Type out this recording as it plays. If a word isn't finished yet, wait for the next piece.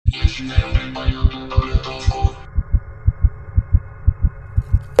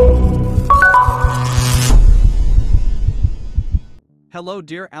Hello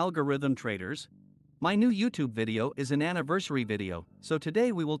dear algorithm traders. My new YouTube video is an anniversary video, so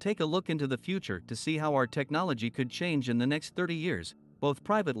today we will take a look into the future to see how our technology could change in the next 30 years, both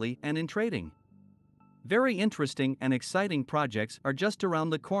privately and in trading. Very interesting and exciting projects are just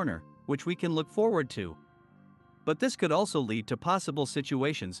around the corner, which we can look forward to. But this could also lead to possible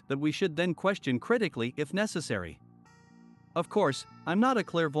situations that we should then question critically if necessary. Of course, I'm not a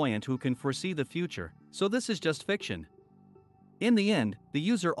clairvoyant who can foresee the future, so this is just fiction. In the end, the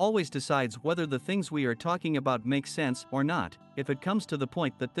user always decides whether the things we are talking about make sense or not, if it comes to the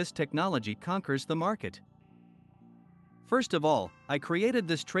point that this technology conquers the market. First of all, I created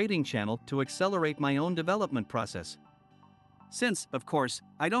this trading channel to accelerate my own development process. Since, of course,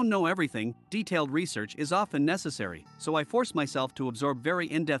 I don't know everything, detailed research is often necessary, so I force myself to absorb very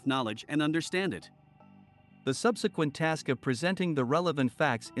in-depth knowledge and understand it. The subsequent task of presenting the relevant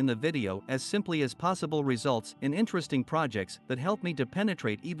facts in the video as simply as possible results in interesting projects that help me to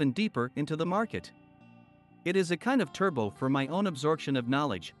penetrate even deeper into the market. It is a kind of turbo for my own absorption of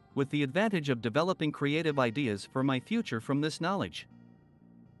knowledge, with the advantage of developing creative ideas for my future from this knowledge.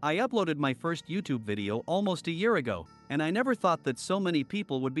 I uploaded my first YouTube video almost a year ago, and I never thought that so many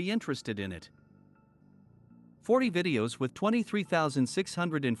people would be interested in it. 40 videos with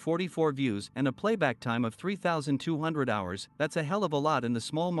 23,644 views and a playback time of 3,200 hours, that's a hell of a lot in the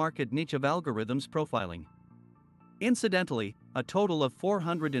small market niche of algorithms profiling. Incidentally, a total of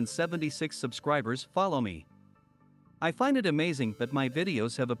 476 subscribers follow me. I find it amazing that my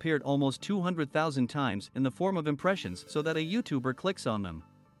videos have appeared almost 200,000 times in the form of impressions so that a YouTuber clicks on them.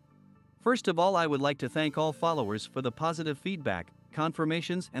 First of all, I would like to thank all followers for the positive feedback,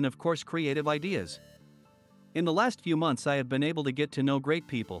 confirmations, and of course creative ideas. In the last few months I have been able to get to know great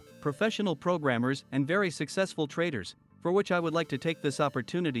people, professional programmers and very successful traders, for which I would like to take this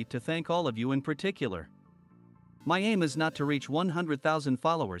opportunity to thank all of you in particular. My aim is not to reach 100,000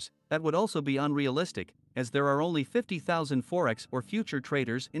 followers, that would also be unrealistic, as there are only 50,000 Forex or future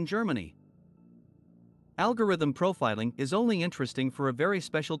traders in Germany. Algorithm profiling is only interesting for a very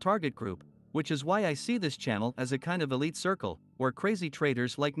special target group, which is why I see this channel as a kind of elite circle, where crazy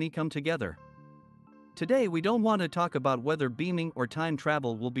traders like me come together. Today we don't want to talk about whether beaming or time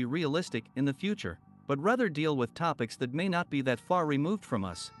travel will be realistic in the future, but rather deal with topics that may not be that far removed from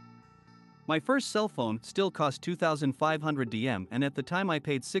us. My first cell phone still cost 2,500 DM, and at the time I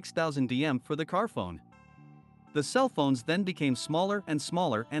paid 6,000 DM for the car phone. The cell phones then became smaller and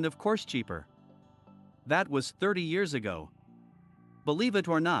smaller and of course cheaper. That was 30 years ago. Believe it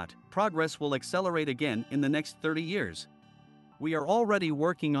or not, progress will accelerate again in the next 30 years. We are already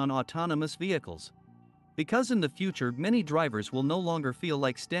working on autonomous vehicles. Because in the future many drivers will no longer feel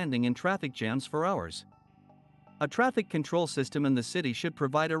like standing in traffic jams for hours. A traffic control system in the city should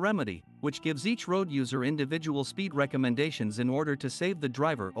provide a remedy, which gives each road user individual speed recommendations in order to save the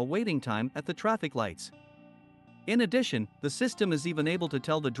driver a waiting time at the traffic lights. In addition, the system is even able to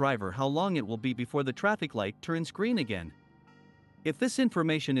tell the driver how long it will be before the traffic light turns green again. If this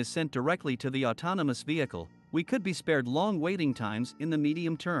information is sent directly to the autonomous vehicle, we could be spared long waiting times in the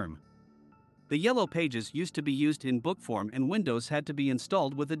medium term. The yellow pages used to be used in book form and Windows had to be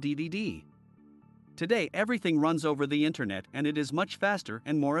installed with a DVD. Today everything runs over the internet and it is much faster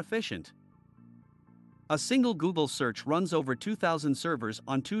and more efficient. A single Google search runs over 2,000 servers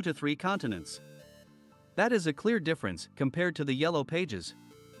on 2 to 3 continents. That is a clear difference compared to the yellow pages.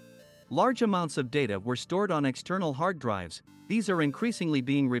 Large amounts of data were stored on external hard drives. These are increasingly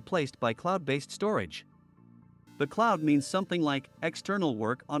being replaced by cloud-based storage. The cloud means something like external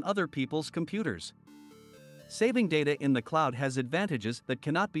work on other people's computers. Saving data in the cloud has advantages that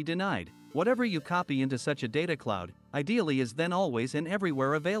cannot be denied. Whatever you copy into such a data cloud, ideally is then always and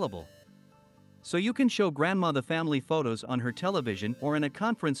everywhere available. So you can show grandma the family photos on her television, or in a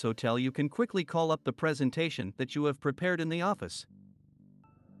conference hotel you can quickly call up the presentation that you have prepared in the office.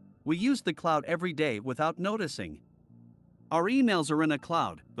 We use the cloud every day without noticing. Our emails are in a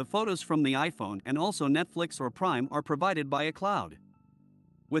cloud, the photos from the iPhone and also Netflix or Prime are provided by a cloud.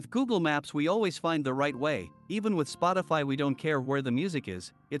 With Google Maps we always find the right way, even with Spotify we don't care where the music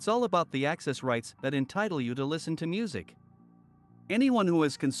is, it's all about the access rights that entitle you to listen to music. Anyone who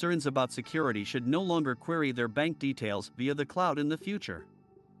has concerns about security should no longer query their bank details via the cloud in the future.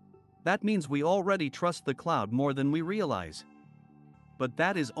 That means we already trust the cloud more than we realize. But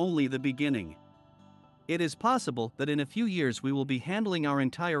that is only the beginning. It is possible that in a few years we will be handling our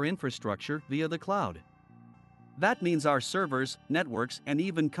entire infrastructure via the cloud. That means our servers, networks, and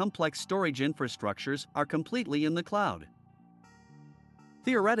even complex storage infrastructures are completely in the cloud.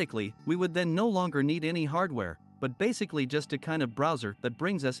 Theoretically, we would then no longer need any hardware, but basically just a kind of browser that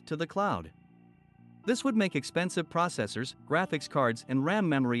brings us to the cloud. This would make expensive processors, graphics cards, and RAM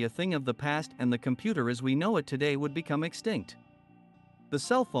memory a thing of the past, and the computer as we know it today would become extinct. The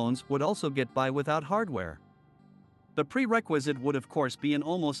cell phones would also get by without hardware. The prerequisite would of course be an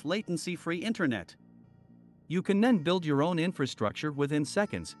almost latency-free internet. You can then build your own infrastructure within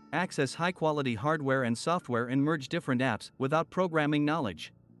seconds, access high-quality hardware and software, and merge different apps without programming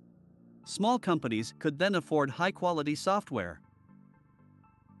knowledge. Small companies could then afford high-quality software.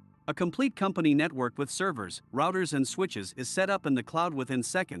 A complete company network with servers, routers, and switches is set up in the cloud within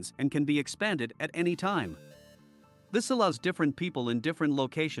seconds and can be expanded at any time. This allows different people in different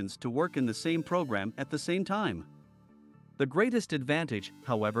locations to work in the same program at the same time. The greatest advantage,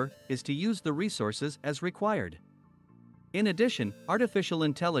 however, is to use the resources as required. In addition, artificial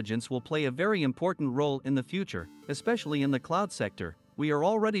intelligence will play a very important role in the future, especially in the cloud sector. We are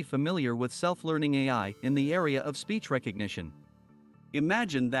already familiar with self-learning AI in the area of speech recognition.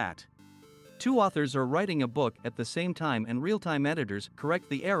 Imagine that. Two authors are writing a book at the same time and real-time editors correct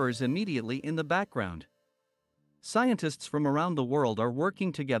the errors immediately in the background. Scientists from around the world are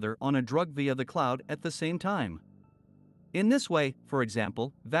working together on a drug via the cloud at the same time. In this way, for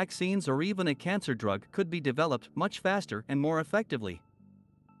example, vaccines or even a cancer drug could be developed much faster and more effectively.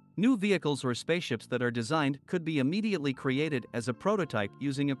 New vehicles or spaceships that are designed could be immediately created as a prototype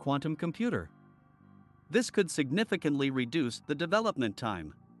using a quantum computer. This could significantly reduce the development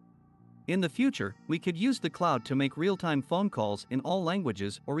time. In the future, we could use the cloud to make real-time phone calls in all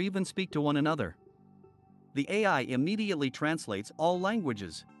languages or even speak to one another. The AI immediately translates all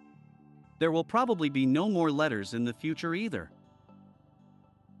languages. There will probably be no more letters in the future either.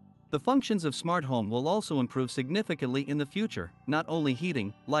 The functions of smart home will also improve significantly in the future. Not only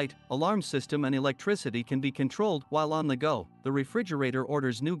heating, light, alarm system, and electricity can be controlled while on the go. The refrigerator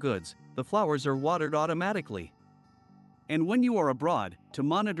orders new goods, the flowers are watered automatically. And when you are abroad, to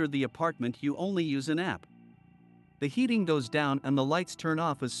monitor the apartment you only use an app. The heating goes down and the lights turn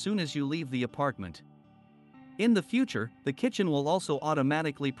off as soon as you leave the apartment. In the future, the kitchen will also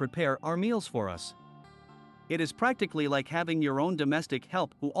automatically prepare our meals for us. It is practically like having your own domestic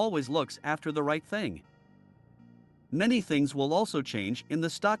help who always looks after the right thing. Many things will also change in the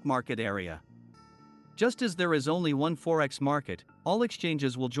stock market area. Just as there is only one Forex market, all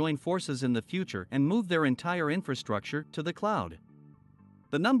exchanges will join forces in the future and move their entire infrastructure to the cloud.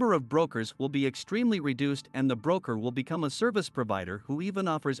 The number of brokers will be extremely reduced, and the broker will become a service provider who even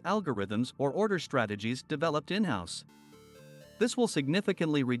offers algorithms or order strategies developed in-house. This will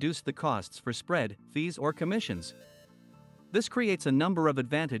significantly reduce the costs for spread, fees, or commissions. This creates a number of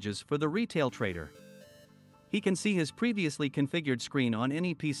advantages for the retail trader. He can see his previously configured screen on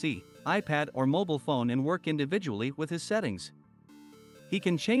any PC, iPad, or mobile phone and work individually with his settings. He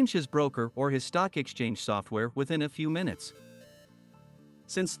can change his broker or his stock exchange software within a few minutes.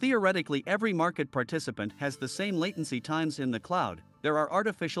 Since theoretically every market participant has the same latency times in the cloud, there are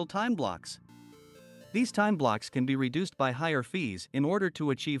artificial time blocks. These time blocks can be reduced by higher fees in order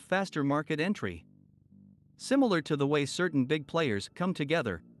to achieve faster market entry. Similar to the way certain big players come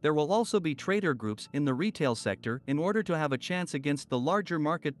together, there will also be trader groups in the retail sector in order to have a chance against the larger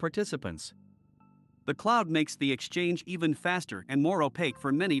market participants. The cloud makes the exchange even faster and more opaque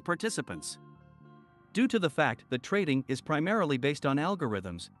for many participants. Due to the fact that trading is primarily based on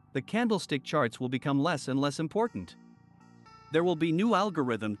algorithms, the candlestick charts will become less and less important. There will be new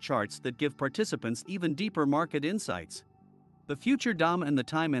algorithm charts that give participants even deeper market insights. The future DoM and the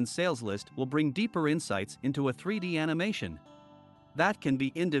time and sales list will bring deeper insights into a 3D animation that can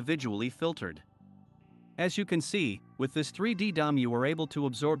be individually filtered. As you can see, with this 3D DoM you are able to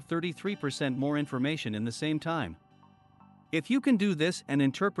absorb 33% more information in the same time. If you can do this and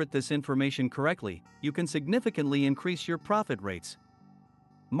interpret this information correctly, you can significantly increase your profit rates.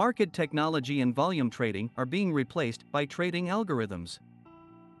 Market technology and volume trading are being replaced by trading algorithms.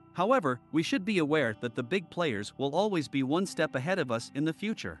 However, we should be aware that the big players will always be one step ahead of us in the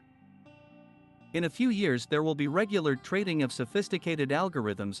future. In a few years there will be regular trading of sophisticated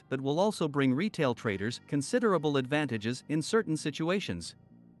algorithms that will also bring retail traders considerable advantages in certain situations.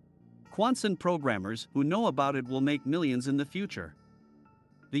 Quants and programmers who know about it will make millions in the future.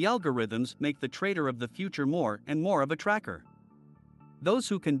 The algorithms make the trader of the future more and more of a tracker. Those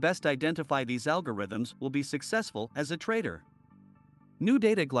who can best identify these algorithms will be successful as a trader. New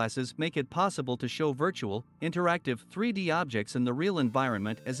data glasses make it possible to show virtual, interactive 3D objects in the real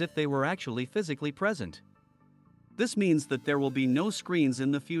environment as if they were actually physically present. This means that there will be no screens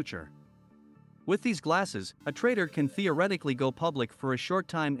in the future. With these glasses, a trader can theoretically go public for a short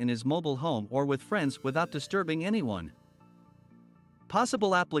time in his mobile home or with friends without disturbing anyone.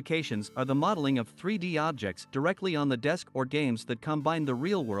 Possible applications are the modeling of 3D objects directly on the desk or games that combine the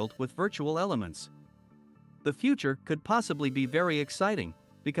real world with virtual elements. The future could possibly be very exciting,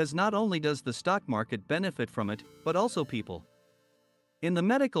 because not only does the stock market benefit from it, but also people. In the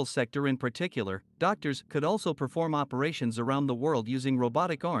medical sector in particular, doctors could also perform operations around the world using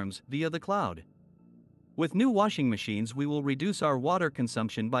robotic arms via the cloud. With new washing machines, we will reduce our water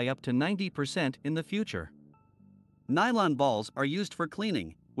consumption by up to 90% in the future. Nylon balls are used for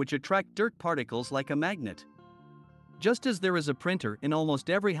cleaning, which attract dirt particles like a magnet. Just as there is a printer in almost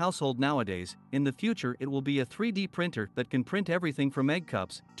every household nowadays, in the future it will be a 3D printer that can print everything from egg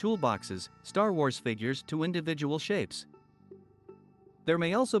cups, toolboxes, Star Wars figures to individual shapes. There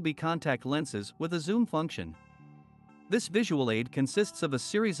may also be contact lenses with a zoom function. This visual aid consists of a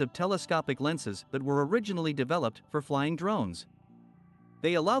series of telescopic lenses that were originally developed for flying drones.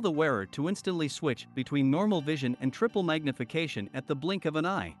 They allow the wearer to instantly switch between normal vision and triple magnification at the blink of an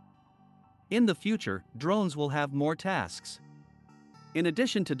eye. In the future, drones will have more tasks. In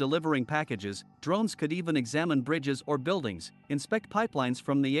addition to delivering packages, drones could even examine bridges or buildings, inspect pipelines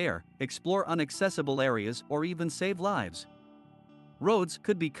from the air, explore inaccessible areas, or even save lives. Roads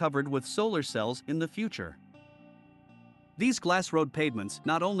could be covered with solar cells in the future. These glass road pavements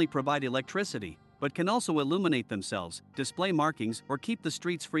not only provide electricity, but can also illuminate themselves, display markings, or keep the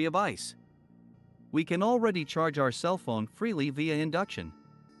streets free of ice. We can already charge our cell phone freely via induction.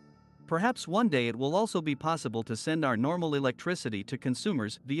 Perhaps one day it will also be possible to send our normal electricity to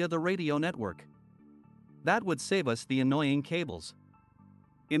consumers via the radio network. That would save us the annoying cables.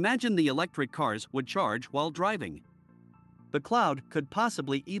 Imagine the electric cars would charge while driving. The cloud could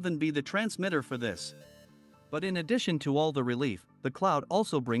possibly even be the transmitter for this. But in addition to all the relief, the cloud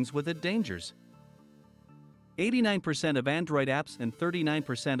also brings with it dangers. 89% of Android apps and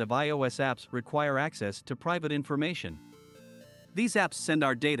 39% of iOS apps require access to private information. These apps send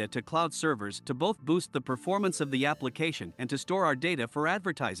our data to cloud servers to both boost the performance of the application and to store our data for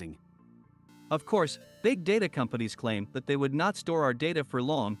advertising. Of course, big data companies claim that they would not store our data for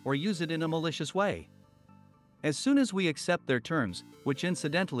long or use it in a malicious way. As soon as we accept their terms, which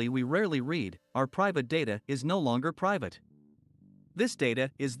incidentally we rarely read, our private data is no longer private. This data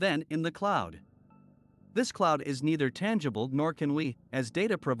is then in the cloud. This cloud is neither tangible nor can we, as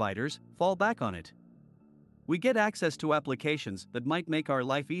data providers, fall back on it. We get access to applications that might make our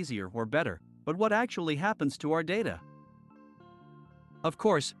life easier or better, but what actually happens to our data? Of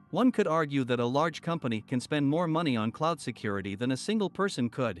course, one could argue that a large company can spend more money on cloud security than a single person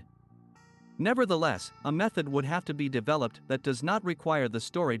could. Nevertheless, a method would have to be developed that does not require the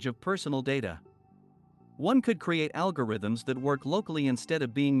storage of personal data. One could create algorithms that work locally instead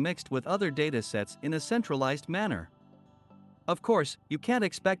of being mixed with other datasets in a centralized manner. Of course, you can't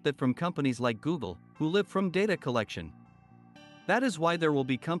expect that from companies like Google, who live from data collection. That is why there will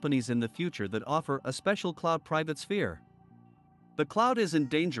be companies in the future that offer a special cloud private sphere. The cloud isn't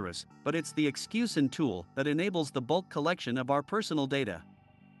dangerous, but it's the excuse and tool that enables the bulk collection of our personal data.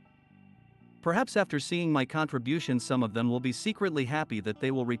 Perhaps after seeing my contributions, some of them will be secretly happy that they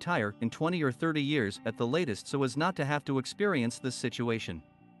will retire in 20 or 30 years at the latest so as not to have to experience this situation.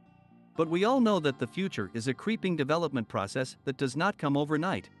 But we all know that the future is a creeping development process that does not come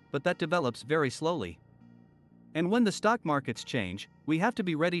overnight, but that develops very slowly. And when the stock markets change, we have to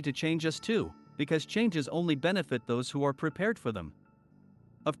be ready to change us too, because changes only benefit those who are prepared for them.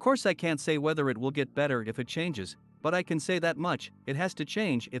 Of course, I can't say whether it will get better if it changes, but I can say that much: it has to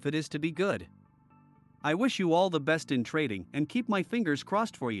change if it is to be good. I wish you all the best in trading and keep my fingers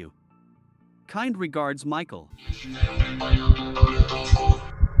crossed for you. Kind regards, Michael.